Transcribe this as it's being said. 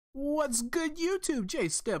What's good, YouTube?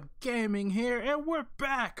 J-Step Gaming here, and we're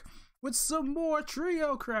back with some more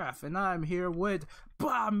Trio Craft, and I'm here with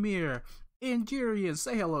Baamir and Drearien.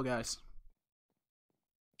 Say hello, guys.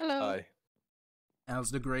 Hello. Hi. That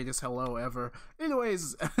was the greatest hello ever.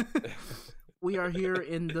 Anyways, we are here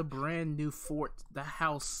in the brand new fort, the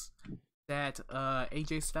house that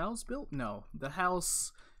AJ Styles built? No, the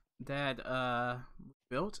house that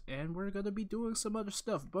built, and we're gonna be doing some other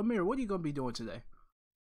stuff. Baamir, what are you gonna be doing today?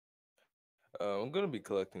 I'm gonna be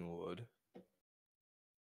collecting wood.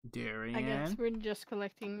 Drearien. I guess we're just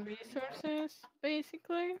collecting resources,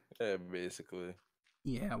 basically. Yeah, basically.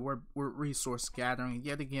 Yeah, we're resource gathering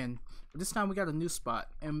yet again. But this time we got a new spot,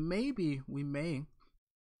 and maybe we may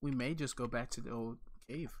just go back to the old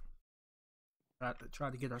cave. Try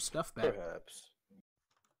to get our stuff back. Perhaps.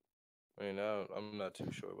 I mean, I'm not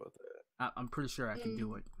too sure about that. I'm pretty sure I can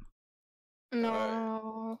do it.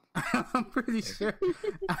 No. I'm pretty sure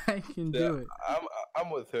I can do it. I'm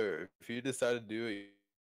with her. If you decide to do it,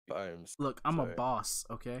 Look, I'm a boss,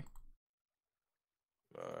 okay?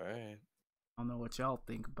 All right. I don't know what y'all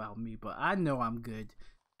think about me, but I know I'm good.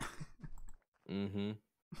 But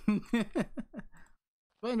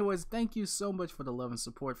anyways, thank you so much for the love and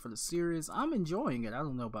support for the series. I'm enjoying it. I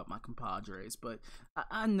don't know about my compadres, but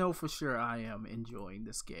I know for sure I am enjoying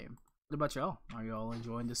this game. What about y'all? Are y'all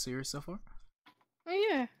enjoying this series so far?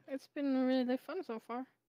 Yeah, it's been really fun so far.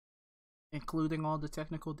 Including all the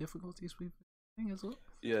technical difficulties we've been having as well?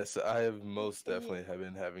 Yes, I have most definitely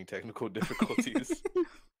been having technical difficulties.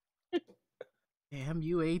 Damn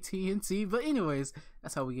you, AT&T. But anyways,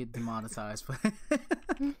 that's how we get demonetized.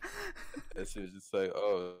 It's just like,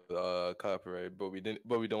 copyright, but we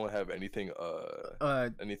don't have anything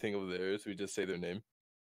anything of theirs. We just say their name.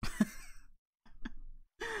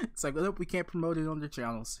 It's like, nope, we can't promote it on their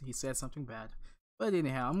channels. He said something bad. But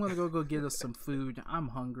anyhow, I'm gonna go get us some food. I'm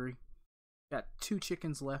hungry. Got 2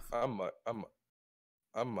 chickens left. I'm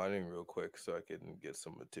mining real quick so I can get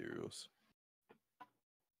some materials.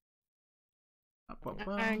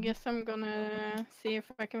 I guess I'm gonna see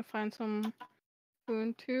if I can find some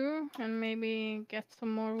food too, and maybe get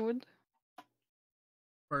some more wood.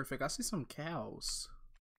 Perfect. I see some cows.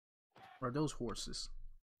 Or are those horses?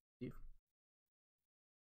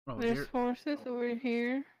 Oh, there's horses over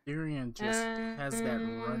here. Drearien just has that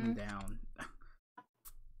rundown.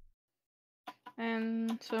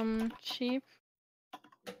 And some sheep.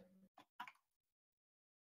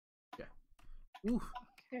 Yeah. Ooh.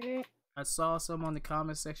 Okay. I saw some on the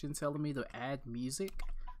comment section telling me to add music,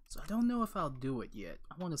 so I don't know if I'll do it yet.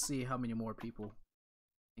 I want to see how many more people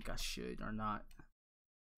think I should or not.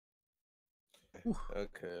 Ooh.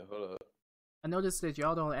 Okay, hold up. I noticed that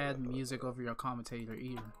y'all don't add music over your commentator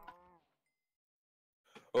either.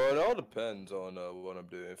 Well, it all depends on what I'm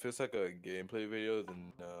doing. If it's like a gameplay video,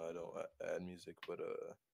 then I don't add music. But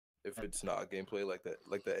if it's not gameplay like the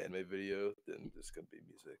anime video, then there's gonna be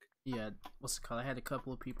music. Yeah, what's it called? I had a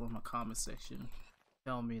couple of people in my comment section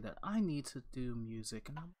tell me that I need to do music,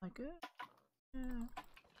 and I'm like, I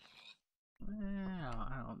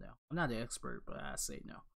don't know. I'm not an expert, but I say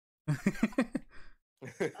no.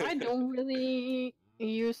 I don't really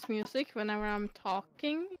use music whenever I'm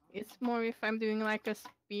talking. It's more if I'm doing like a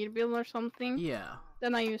speed build or something. Yeah.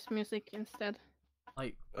 Then I use music instead.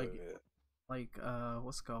 Like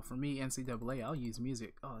what's it called? For me, NCAA, I'll use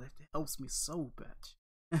music. Oh, that helps me so much.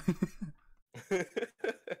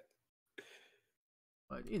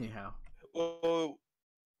 But anyhow. Well,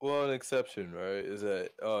 an exception, right, is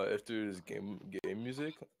that if there's game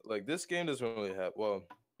music, like this game doesn't really have. Well,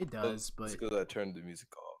 it does, but because I turned the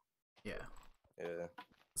music off. Yeah. Yeah.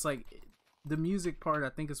 It's like the music part. I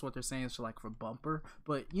think is what they're saying is like for bumper,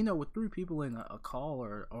 but you know, with 3 people in a call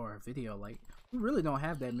or a video, like we really don't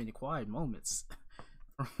have that many quiet moments.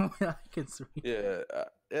 From what I can see. Yeah,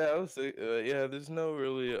 I would say, yeah. There's no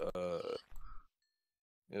really,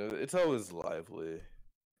 it's always lively.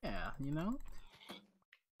 Yeah, you know,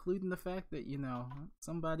 including the fact that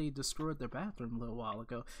somebody destroyed their bathroom a little while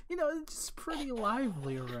ago. You know, it's just pretty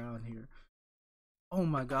lively around here. Oh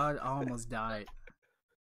my god, I almost died.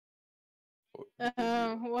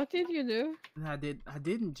 What did you do? I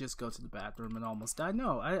didn't just go to the bathroom and almost die.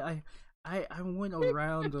 No, I went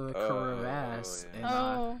around the crevasse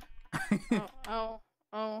yeah. and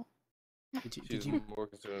Oh. She's more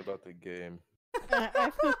concerned about the game.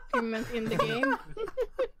 I thought you meant in the game.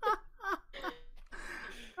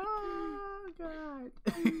 Oh god.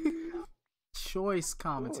 Choice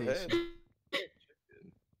commentation. Ooh, hey.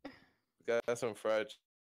 Got some fried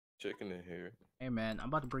chicken in here. Hey man, I'm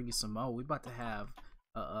about to bring you some more. We about to have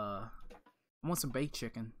I want some baked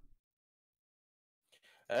chicken.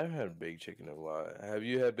 I haven't had baked chicken in a while. Have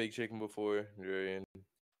you had baked chicken before, Drearien?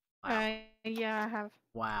 Wow. Yeah, I have.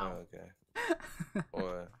 Wow. Oh, okay.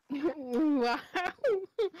 What? Wow.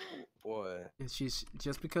 What? She's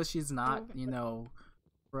just because she's not, you know,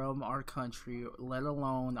 from our country, let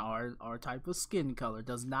alone our type of skin color,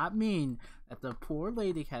 does not mean that the poor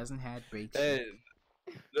lady hasn't had baked chicken.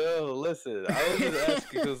 Hey, no, listen. I was just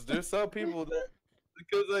asking because there's some people that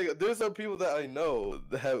there's some people that I know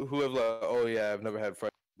who have like, oh yeah, I've never had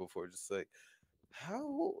fried before. Just like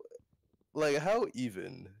how, how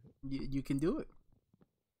even? You can do it.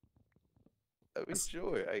 I mean,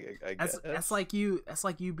 sure. I That's guess. that's like you. That's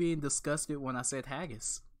like you being disgusted when I said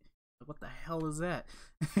haggis. What the hell is that?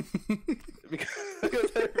 because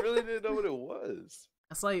I really didn't know what it was.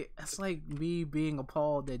 That's like me being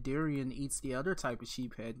appalled that Drearien eats the other type of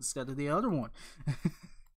sheephead instead of the other one.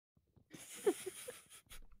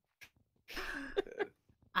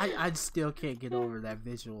 I still can't get over that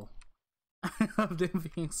visual of them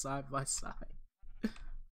being side by side.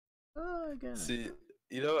 Oh my god. See,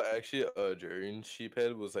 actually, Drearien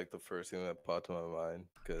sheephead was like the first thing that popped to my mind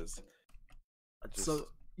because. So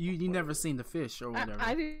you never seen the fish or whatever?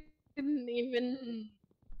 I didn't even.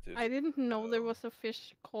 Dude, I didn't know there was a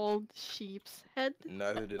fish called sheep's head.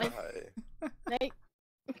 Neither did Like- I.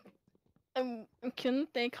 Like,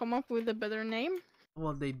 couldn't they come up with a better name?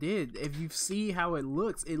 Well, they did. If you see how it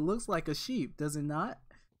looks like a sheep, does it not?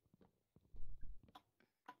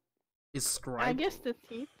 It's striped. I guess the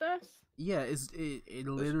teeth does. Yeah, it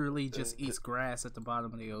literally just eats grass at the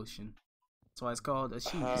bottom of the ocean. That's why it's called a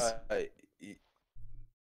sheep.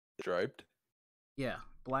 Striped? Yeah,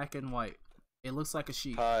 black and white. It looks like a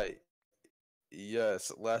sheep. Hi.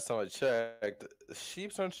 Yes, last time I checked,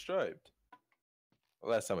 sheeps aren't striped.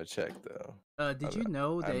 Last time I checked, though. Did you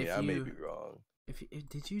know that I may be wrong.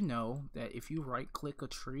 Did you know that if you right click a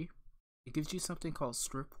tree, it gives you something called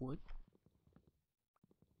strip wood?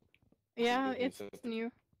 Yeah, it's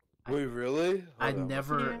new. Wait, really? I Hold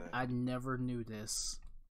on, never knew this.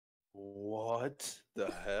 What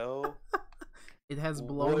the hell? It has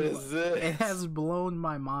blown. What is this? It has blown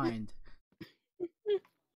my mind.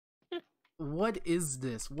 What is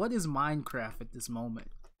this? What is Minecraft at this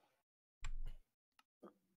moment?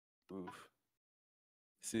 Oof.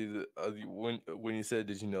 See, when you said,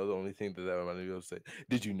 "Did you know?" The only thing that reminded me of was say,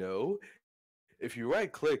 "Did you know?" If you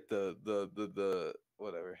right click the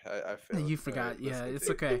whatever, I failed. You forgot. Alright, Yeah, it's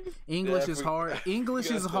continue. okay. English I is hard. English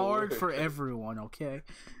forgot is the hard word. for everyone. Okay.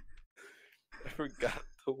 I forgot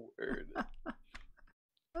the word.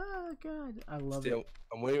 Oh god, I love See, it.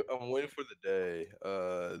 I'm waiting for the day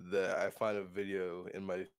that I find a video in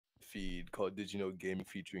my feed called "Did You Know Gaming"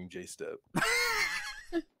 featuring J-Step.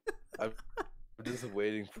 I'm just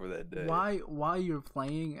waiting for that day. While you're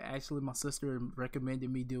playing, actually my sister recommended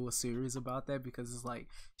me do a series about that because it's like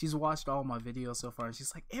she's watched all my videos so far and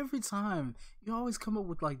she's like, every time you always come up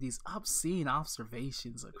with like these obscene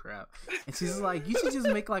observations of crap, and she's like, you should just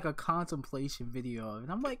make like a contemplation video of it.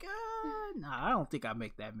 And I'm like, nah, I don't think I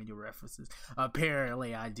make that many references.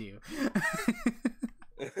 Apparently I do.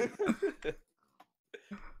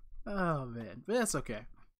 Oh man, but that's okay.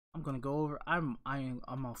 I'm gonna go over. I'm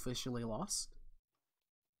officially lost.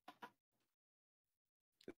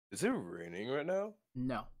 Is it raining right now?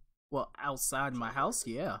 No. Well, outside my house,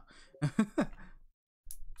 yeah.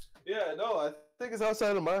 Yeah, no, I think it's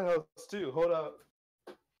outside of my house too. Hold up.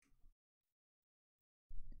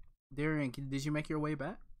 Drearien, did you make your way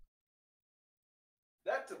back?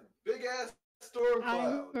 That's a big ass storm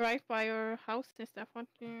cloud. I'm right by your house. Is that what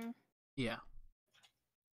you? Yeah.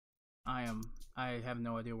 I have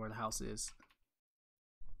no idea where the house is.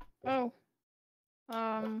 Oh.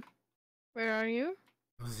 Where are you?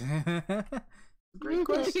 Great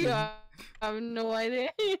question. I have no idea.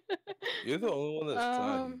 You're the only one that's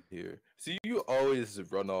not here. See, you always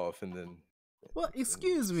run off and then. Well,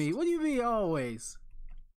 excuse me. What do you mean always?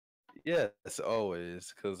 Yes,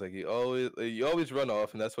 always, cause like you always run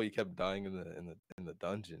off, and that's why you kept dying in the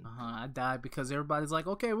dungeon. I died because everybody's like,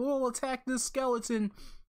 okay, we'll attack this skeleton.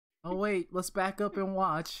 Oh wait, let's back up and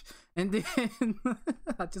watch, and then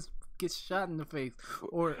I just get shot in the face.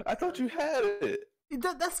 Or I thought you had it.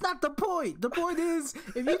 That's not the point. The point is,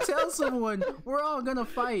 if you tell someone we're all gonna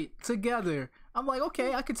fight together, I'm like,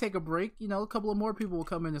 okay, I could take a break. You know, a couple of more people will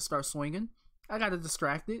come in and start swinging. I gotta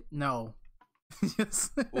distract it. No.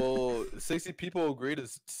 Yes. Well, 60 people agreed to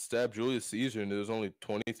stab Julius Caesar, and there was only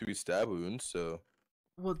 23 stab wounds. So.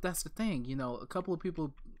 Well, that's the thing. You know, a couple of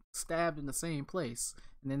people stabbed in the same place,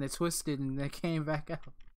 and then they twisted and they came back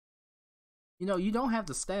out. You know, you don't have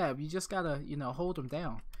to stab. You just gotta, hold them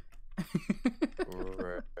down.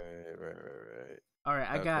 right. All right.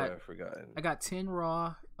 I've forgotten. I got 10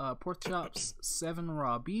 raw pork chops, 7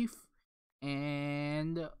 raw beef,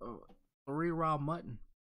 and 3 raw mutton.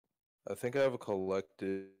 I think I have a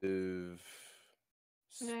collective.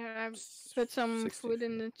 Yeah, I put some 60. food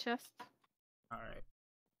in the chest. All right.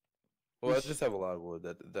 Well, I just have a lot of wood.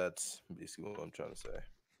 That's basically what I'm trying to say.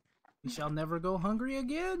 We shall never go hungry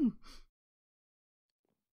again.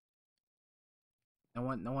 No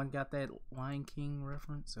one got that Lion King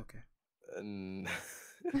reference? Okay. And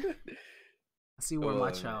I see where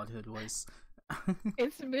my childhood was.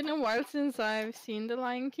 It's been a while since I've seen The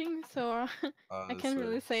Lion King, so I can't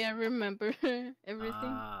really say I remember everything.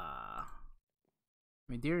 I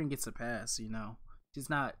mean, Drearien gets a pass, you know. She's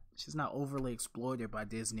not overly exploited by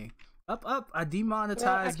Disney. Up! I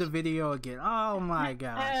demonetized the video again. Oh my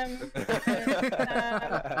gosh.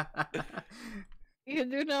 You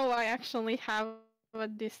do know I actually have a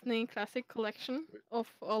Disney classic collection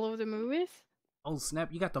of all of the movies. Oh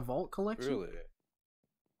snap! You got the Vault collection? Really?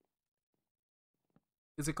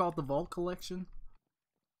 Is it called the Vault collection?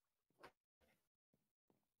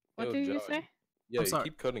 What did you say? Yeah, I'm sorry.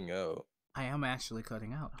 you keep cutting out. I am actually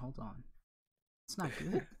cutting out. Hold on. It's not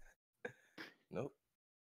good. Nope.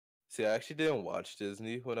 See, I actually didn't watch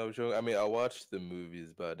Disney when I was young. I mean, I watched the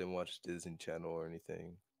movies, but I didn't watch Disney Channel or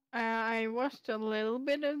anything. I watched a little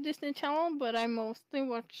bit of Disney Channel, but I mostly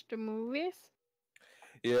watched the movies.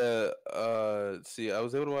 Yeah, see, I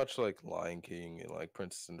was able to watch like Lion King and like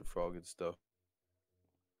Princess and the Frog and stuff.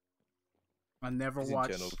 I never Disney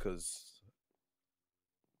watched. Channel because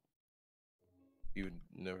you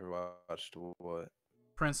never watched what?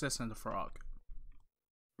 Princess and the Frog.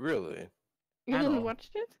 Really? You At didn't all. watch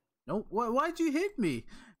it? Nope. Why'd you hit me?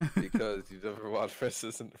 Because you never watched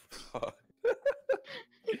Princess and the Frog.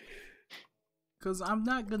 Because I'm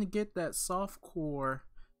not gonna get that softcore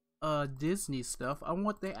Disney stuff. I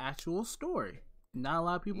want the actual story. Not a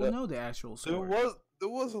lot of people know the actual story. There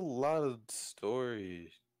was a lot of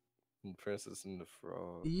story in Princess and the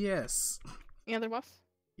Frog. Yes. Yeah, there was.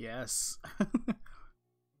 Yes.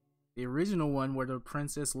 The original one where the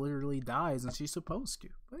princess literally dies and she's supposed to.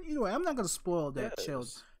 But anyway, I'm not gonna spoil that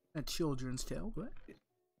that children's tale, but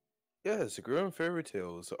yes, growing fairy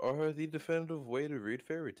tales are the definitive way to read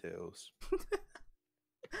fairy tales.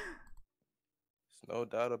 There's no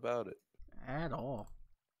doubt about it. at all.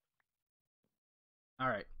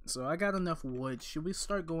 Alright, so I got enough wood. Should we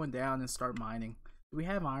start going down and start mining? Do we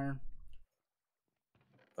have iron?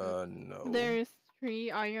 No. There's 3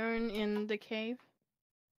 iron in the cave.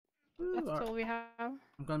 Ooh, That's alright. all we have.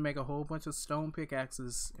 I'm gonna make a whole bunch of stone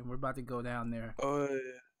pickaxes and we're about to go down there Oh, yeah.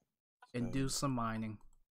 and do some mining.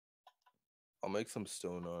 I'll make some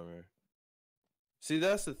stone armor. See,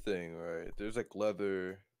 that's the thing, right? There's like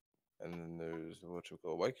leather, and then there's what you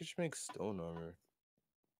call. Why can't you make stone armor?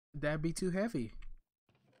 That'd be too heavy.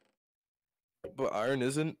 But iron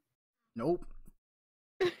isn't. Nope.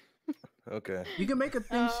 Okay. You can make a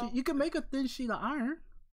thin sheet. You can make a thin sheet of iron.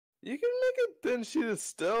 You can make a thin sheet of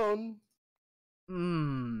stone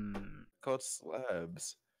Mmm. called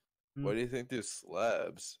slabs. Why do you think there's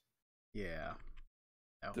slabs? Yeah.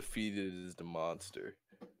 Oh. Defeated is the monster.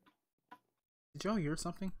 Did y'all hear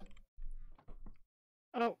something?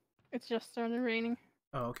 Oh, it just started raining.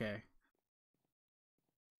 Oh, okay.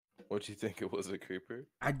 What do you think it was, a creeper?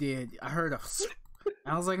 I did. I heard a.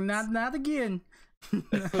 I was like, not again.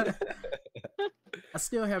 I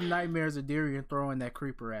still have nightmares of Drearien throwing that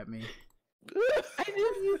creeper at me. I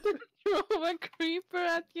didn't need to throw a creeper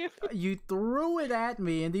at you. You threw it at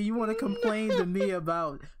me, and then you want to complain to me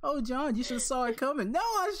about, oh, John, you should have saw it coming. No,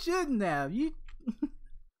 I shouldn't have. You.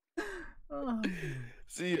 Oh.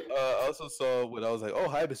 See, I also saw when I was like, oh,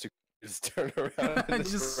 hi, Mr. Just turn around. I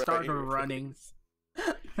just started running.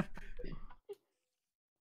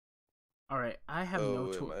 Alright, I have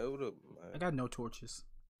no torches. I got no torches.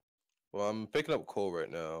 Well, I'm picking up coal right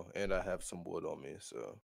now, and I have some wood on me,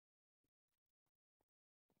 so.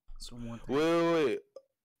 So one thing. Wait.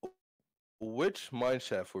 Which mine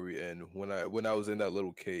shaft were we in when I was in that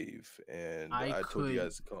little cave and I told you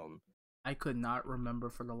guys to come? I could not remember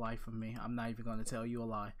for the life of me. I'm not even going to tell you a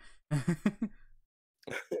lie.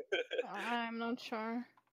 I'm not sure.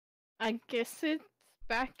 I guess it's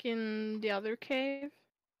back in the other cave.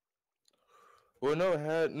 Well, no,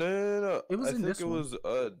 no. It was I in think this it one. was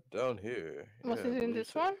down here. Was it in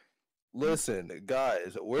this one? Listen,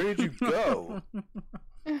 guys, where did you go?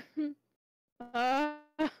 Oh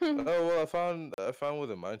well, I found where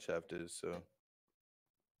the mine shaft is. So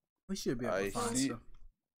we should be able to find stuff.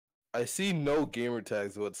 I see no gamer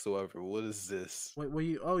tags whatsoever. What is this? Wait, were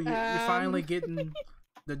you? Oh, you're finally getting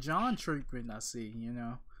the John treatment. I see. You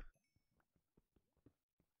know.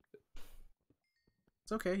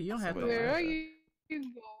 It's okay. You don't have to. Somebody- Where Laugh. are you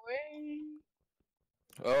going?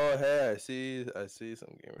 Oh, hey, I see some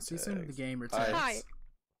gamer See tags. some of the gamer Hi. tags. Hi.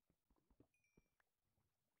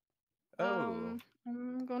 Oh.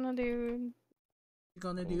 I'm gonna do. You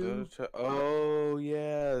gonna I'm do? gonna try- Oh,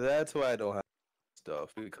 yeah, that's why I don't have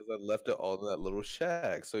stuff, because I left it all in that little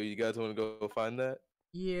shack. So you guys want to go find that?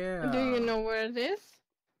 Yeah. Do you know where it is?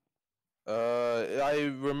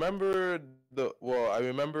 I remember I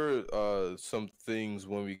remember some things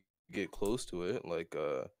when we get close to it, like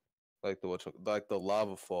the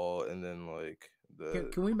lava fall, and then like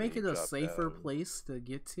Can we make when it you a drop safer down. place to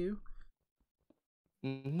get to?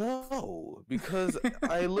 No, because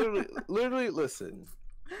I literally listen.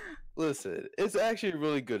 It's actually a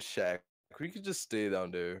really good shack. We could just stay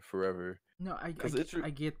down there forever. No, I 'Cause it's I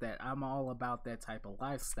get that. I'm all about that type of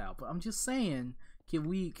lifestyle, but I'm just saying, can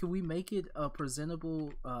we make it a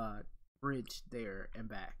presentable bridge there and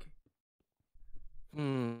back?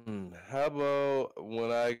 How about when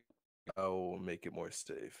I will make it more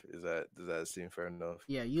safe? Does that seem fair enough?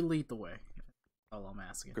 Yeah, you lead the way. That's all I'm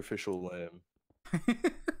asking. Sacrificial lamb.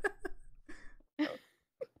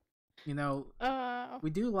 You know, we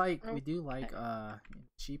do like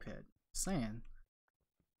sheephead. Saying.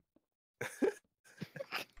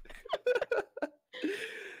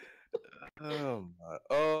 Oh my!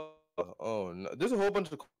 Oh no! There's a whole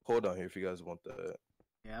bunch of coal down here if you guys want that.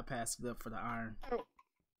 Yeah, I passed it up for the iron.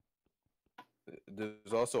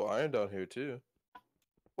 There's also iron down here too.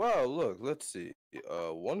 Wow! Look, let's see.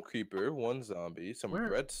 One creeper, one zombie, some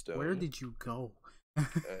redstone. Where did you go?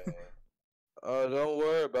 Don't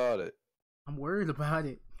worry about it. I'm worried about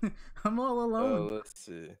it. I'm all alone. Let's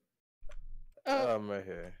see. Oh, I'm right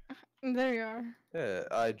here. there you are. Yeah,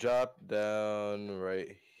 I dropped down right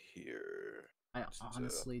here. I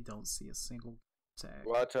honestly don't see a single tag.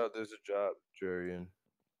 Watch out! There's a drop, Drearien.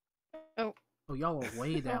 Oh, Oh, y'all are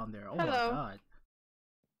way down there. Oh my Hello. god.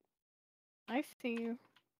 I see you.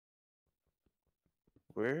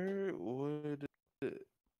 Where would it...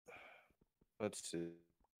 Let's see.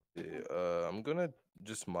 I'm gonna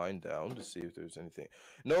just mine down to see if there's anything.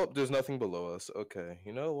 Nope, there's nothing below us. Okay,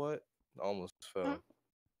 you know what? Almost fell.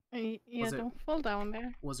 Yeah, Was it- don't fall down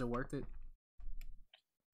there. Was it worth it?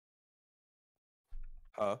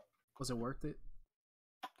 Huh? Was it worth it?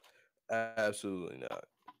 Absolutely not.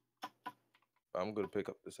 I'm gonna pick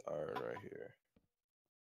up this iron right here.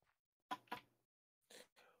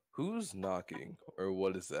 Who's knocking? Or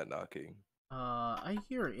what is that knocking? I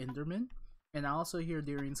hear Enderman, and I also hear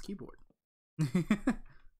Drearien's keyboard.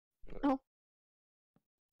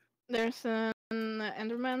 There's an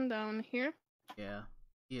Enderman down here. Yeah,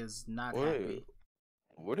 he is not Wait, happy.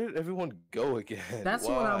 where did everyone go again? That's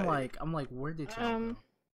what I'm Why? like. I'm like, where did y'all go?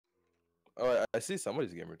 Oh, I see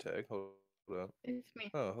somebody's gamer tag. Hold on. It's me.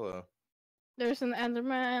 Oh, hello. There's an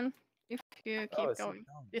Enderman. If you keep I see going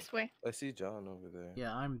John. this way. I see John over there.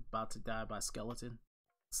 Yeah, I'm about to die by skeleton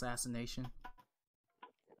assassination.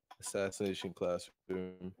 Assassination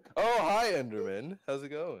classroom. Oh, hi, Enderman. How's it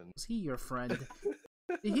going? Is he your friend?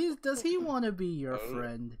 Does he want to be your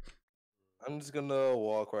friend? I'm just gonna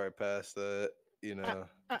walk right past that. You know.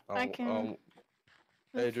 I can.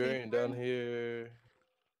 Hey, Let's see. Drearien, down here.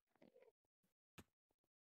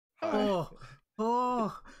 Hi.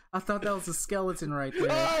 Oh, I thought that was a skeleton right there.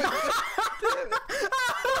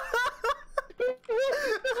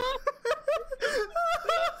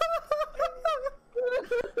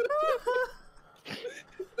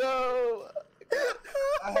 No!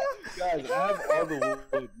 Guys, I have all the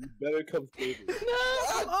wood. You better come save me. No!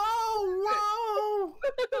 Oh, whoa!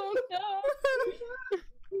 Oh no!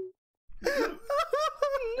 No!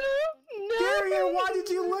 Drearien, why did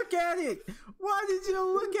you look at it? Why did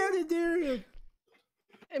you look at it, Drearien?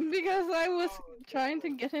 Because I was trying to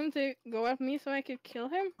get him to go at me so I could kill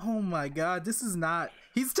him. Oh my god, this is not.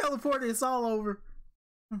 He's teleported. It's all over.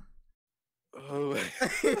 Oh, I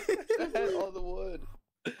had all the wood.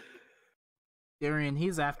 Drearien,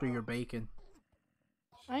 he's after your bacon.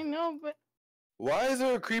 I know, but Why is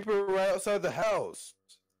there a creeper right outside the house?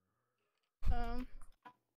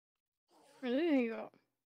 where did he go?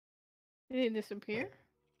 Did he disappear?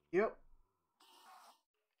 Yep.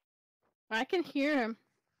 I can hear him.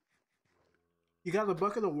 You got a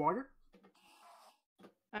bucket of water?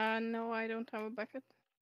 No, I don't have a bucket.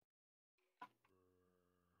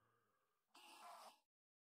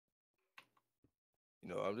 You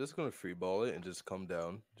know, I'm just gonna freeball it and just come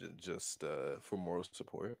down, just for moral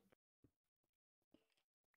support.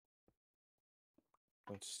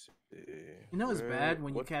 Let's see. You know it's bad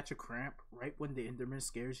when you what- catch a cramp right when the Enderman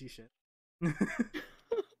scares you shit.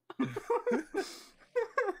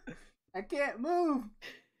 I can't move.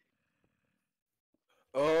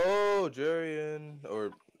 Oh, Drearien,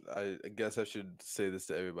 or I guess I should say this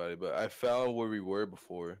to everybody, but I found where we were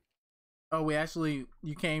before. Oh,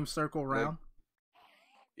 you came circle Like, around?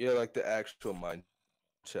 yeah, like the actual mine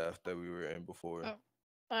shaft that we were in before.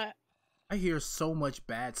 Oh, uh, I hear so much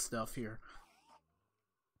bad stuff here.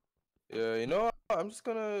 Yeah, you know, I'm just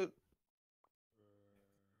gonna.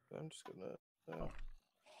 Uh, Oh.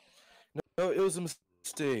 No, it was a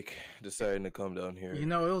mistake deciding to come down here. You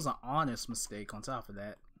know, it was an honest mistake on top of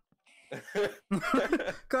that.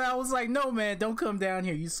 Cause I was like, no man, don't come down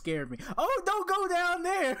here. You scared me. Oh, don't go down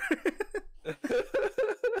there.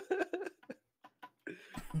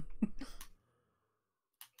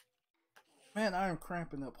 Man, I am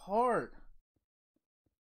cramping up hard.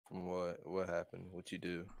 From what? What happened? What you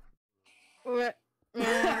do? what?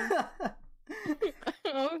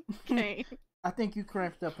 Okay. I think you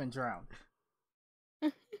cramped up and drowned.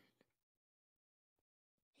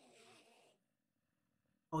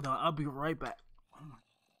 Hold on, I'll be right back.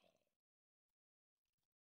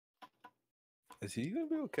 Is he gonna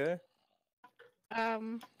be okay? I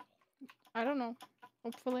don't know.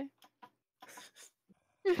 Hopefully.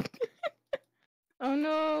 Oh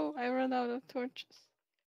no, I ran out of torches.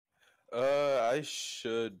 I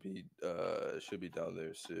should be down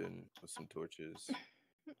there soon with some torches.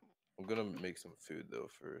 I'm gonna make some food though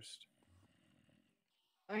first.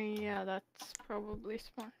 Yeah, that's probably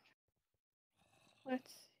smart.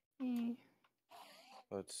 Let's see.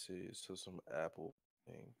 Let's see. So some apple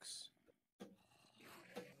pinks.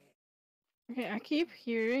 Okay, I keep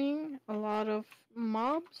hearing a lot of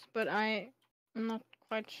mobs, but I'm not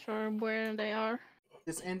quite sure where they are.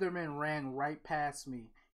 This Enderman ran right past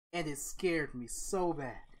me, and it scared me so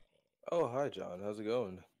bad. Oh, hi John. How's it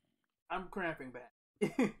going? I'm cramping bad.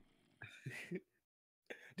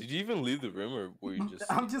 Did you even leave the room, or were you just?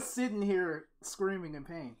 I'm just sitting here screaming in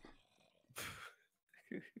pain.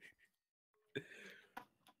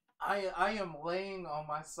 I am laying on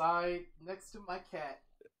my side next to my cat,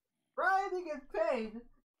 writhing in pain.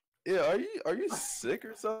 Yeah, are you sick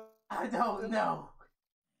or something? I don't know.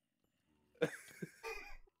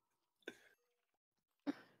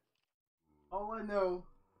 All I know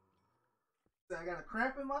is I got a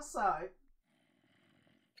cramp in my side,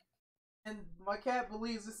 and my cat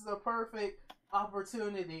believes this is a perfect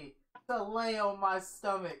opportunity to lay on my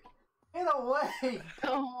stomach. In a way,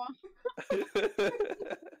 Oh,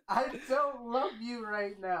 I don't love you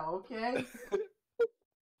right now, okay?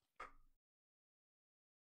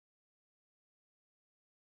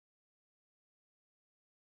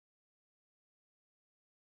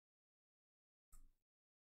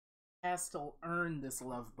 Has to earn this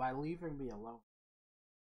love by leaving me alone.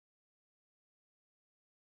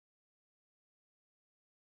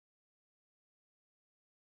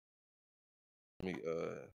 Let me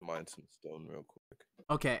mine some stone real quick.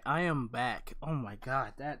 Okay, I am back. Oh my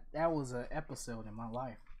god, that was an episode in my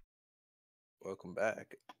life. Welcome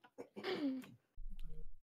back.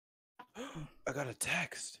 I got a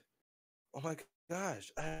text. Oh my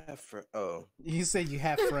gosh, I have oh. You said you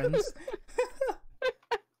have friends.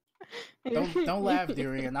 don't laugh,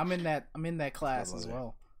 Drearien. I'm in that class as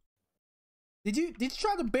well. Did you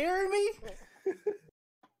try to bury me?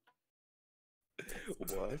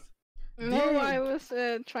 What? no, I was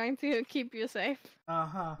trying to keep you safe.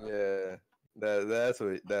 Uh-huh. Yeah. That's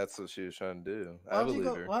what she was trying to do. I believe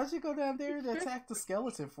her. Why'd you go down there to attack the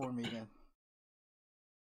skeleton for me then?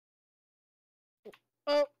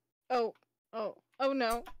 Oh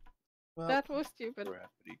no. Well, That was stupid.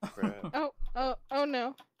 Gravity crap. Oh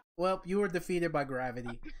no. well, you were defeated by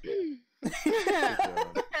gravity. Good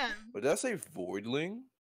job. But did I say voidling?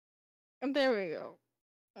 There we go.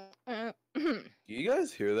 Do you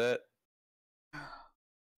guys hear that?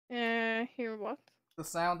 Hear what? The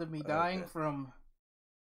sound of me dying Okay. from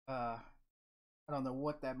I don't know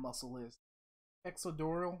what that muscle is.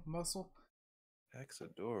 Exodural muscle?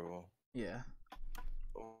 Hexadoral. Yeah.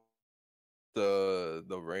 The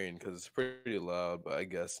rain, because it's pretty loud, but I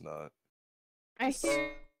guess not. I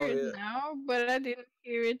hear Oh, it yeah. now, but I didn't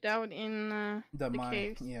hear it down in The mine.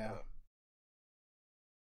 caves. Yeah.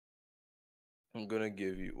 I'm gonna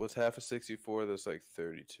give you what's half of 64? That's like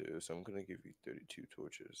 32. So I'm gonna give you 32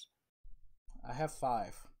 torches. I have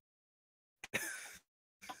 5.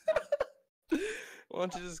 Why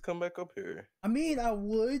don't you just come back up here? I mean, I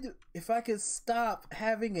would if I could stop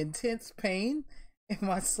having intense pain in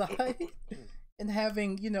my side and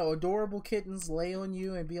having, adorable kittens lay on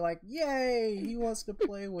you and be like, yay, he wants to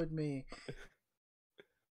play with me.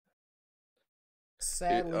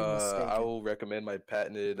 Sadly mistaken. I will recommend my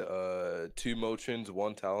patented 2 Motrins,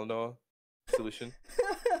 1 Tylenol solution.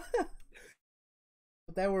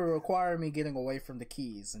 but that would require me getting away from the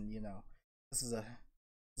keys, and this is a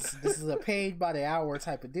this is a paid by the hour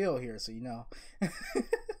type of deal here, so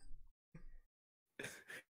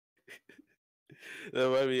That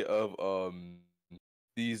reminds me of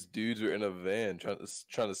these dudes were in a van trying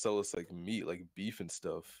to sell us like meat, like beef and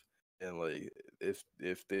stuff. And like if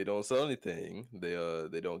they don't sell anything,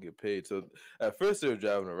 they don't get paid. So at first they were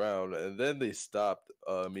driving around, and then they stopped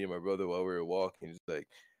me and my brother while we were walking. Just like,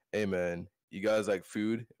 hey man, you guys like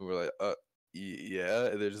food? And we're like, yeah.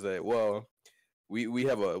 And they're just like, well, we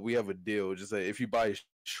have a deal. Just like if you buy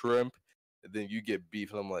shrimp, then you get beef.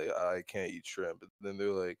 And I'm like, I can't eat shrimp. And then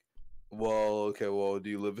they're like, well, okay, well, do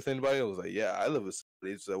you live with anybody? I was like, yeah, I live with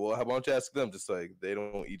somebody. It's like, well, how about you ask them? Just like they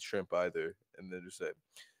don't eat shrimp either. And then just like,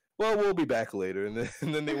 well, we'll be back later. And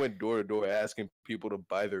then they went door to door asking people to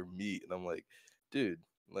buy their meat. And I'm like, dude,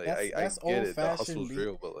 like that's I get it. The old-fashioned hustle's meat.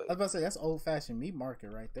 real, but like, I was about to say that's old-fashioned meat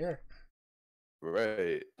market right there.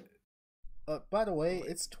 right. By the way,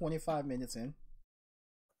 it's 25 minutes in.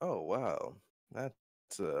 Oh wow, that's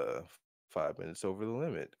 5 minutes over the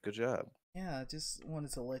limit. Good job. Yeah, I just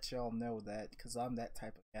wanted to let y'all know that because I'm that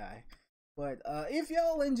type of guy. But if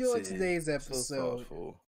y'all enjoyed today's episode,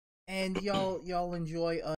 and y'all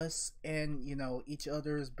enjoy us and each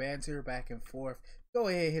other's banter back and forth, go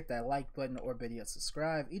ahead, hit that like button or video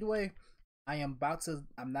subscribe. Either way, I'm not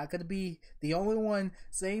gonna be the only one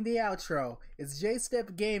saying the outro. It's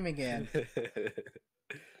J-Step Game again.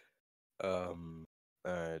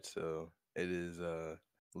 Alright, so it is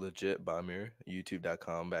LegiTBaamiR,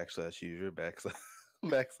 youtube.com/user /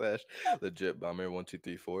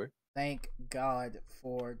 /legitbaamir1234. Thank God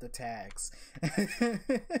for the tags.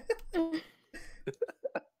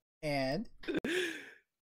 And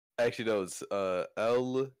actually no, it's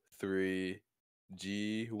L3G1T.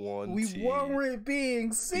 We weren't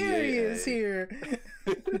being serious here.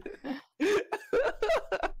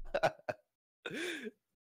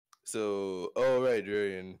 So, right,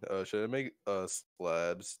 Drearien, should I make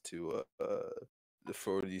slabs to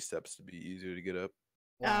for these steps to be easier to get up?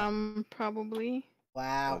 Wow. Probably.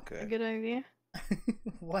 Wow. Okay. A good idea.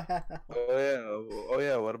 Wow. Oh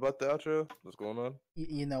yeah. What about the outro? What's going on?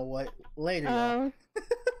 You know what? Later, y'all.